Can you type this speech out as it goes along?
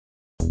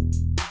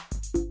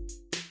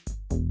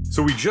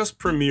So we just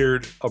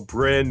premiered a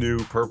brand new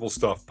Purple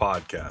Stuff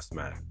podcast,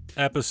 Matt.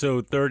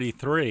 Episode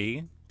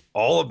 33.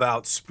 All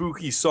about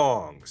spooky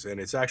songs, and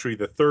it's actually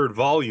the third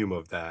volume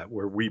of that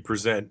where we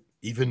present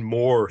even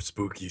more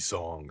spooky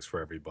songs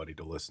for everybody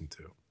to listen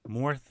to.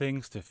 More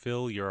things to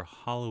fill your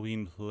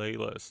Halloween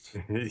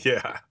playlist.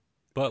 Yeah.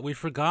 But we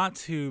forgot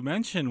to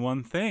mention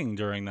one thing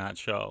during that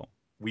show.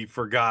 We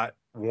forgot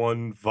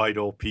one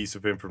vital piece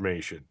of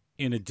information.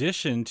 In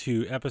addition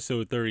to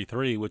episode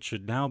 33, which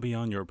should now be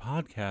on your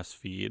podcast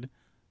feed,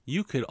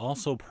 you could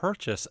also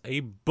purchase a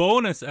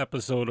bonus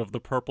episode of the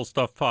Purple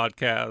Stuff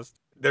podcast.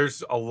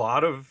 There's a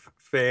lot of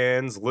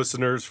fans,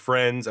 listeners,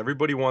 friends.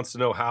 Everybody wants to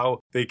know how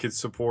they could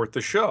support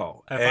the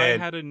show. If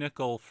I had a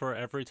nickel for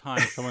every time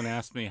someone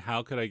asked me,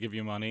 how could I give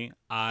you money?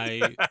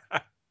 I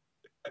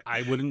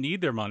wouldn't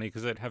need their money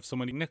because I'd have so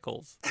many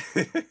nickels.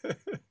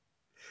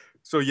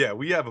 So yeah,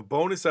 we have a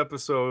bonus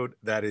episode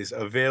that is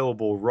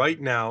available right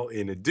now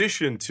in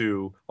addition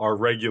to our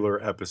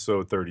regular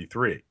episode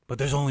 33. But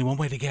there's only one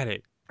way to get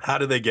it. How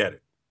do they get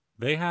it?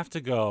 They have to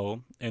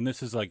go, and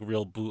this is like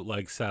real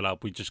bootleg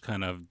setup. We just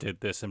kind of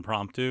did this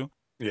impromptu.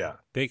 Yeah.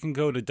 They can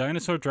go to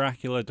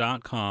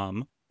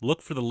dinosaurdracula.com,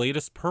 look for the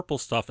latest Purple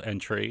Stuff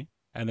entry,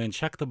 and then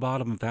check the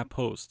bottom of that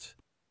post.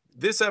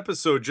 This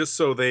episode, just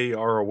so they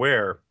are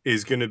aware,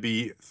 is going to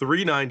be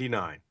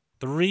 $3.99.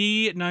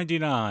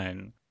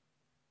 $3.99.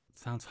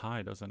 Sounds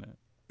high, doesn't it?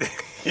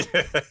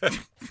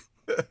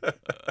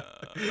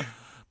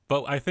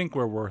 But I think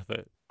we're worth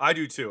it. I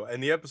do too.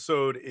 And the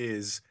episode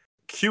is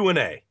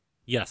Q&A.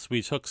 Yes,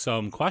 we took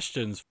some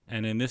questions,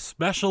 and in this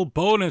special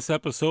bonus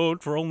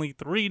episode for only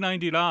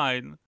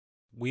 $3.99,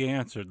 we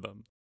answered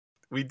them.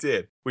 We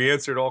did. We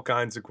answered all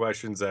kinds of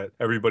questions that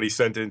everybody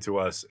sent in to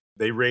us.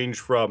 They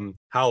range from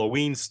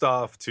Halloween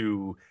stuff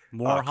to...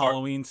 More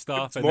Halloween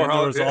stuff, and then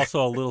there was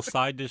also a little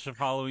side dish of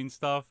Halloween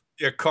stuff.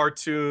 Yeah,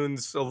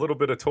 cartoons, a little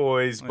bit of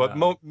toys, but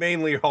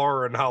mainly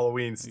horror and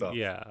Halloween stuff.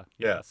 Yeah.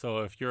 So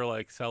if you're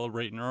like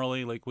celebrating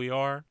early like we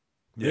are,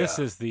 this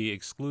is the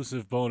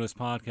exclusive bonus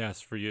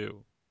podcast for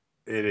you.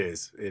 It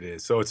is.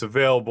 So it's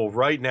available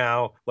right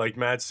now. Like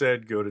Matt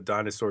said, go to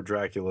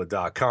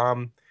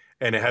dinosaurdracula.com,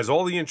 and it has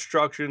all the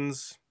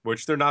instructions,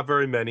 which they're not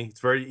very many.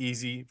 It's very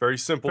easy, very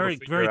simple to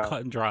figure out. Very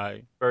cut and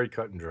dry. Very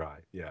cut and dry,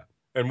 yeah.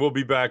 And we'll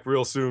be back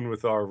real soon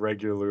with our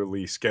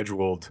regularly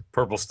scheduled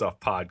Purple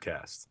Stuff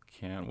podcast.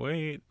 Can't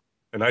wait.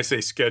 And I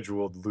say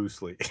scheduled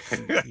loosely.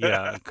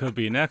 Yeah, it could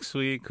be next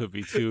week, could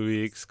be 2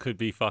 weeks, could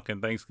be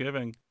fucking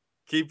Thanksgiving.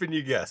 Keeping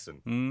you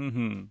guessing.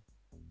 Mm-hmm.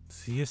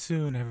 See you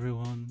soon,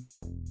 everyone.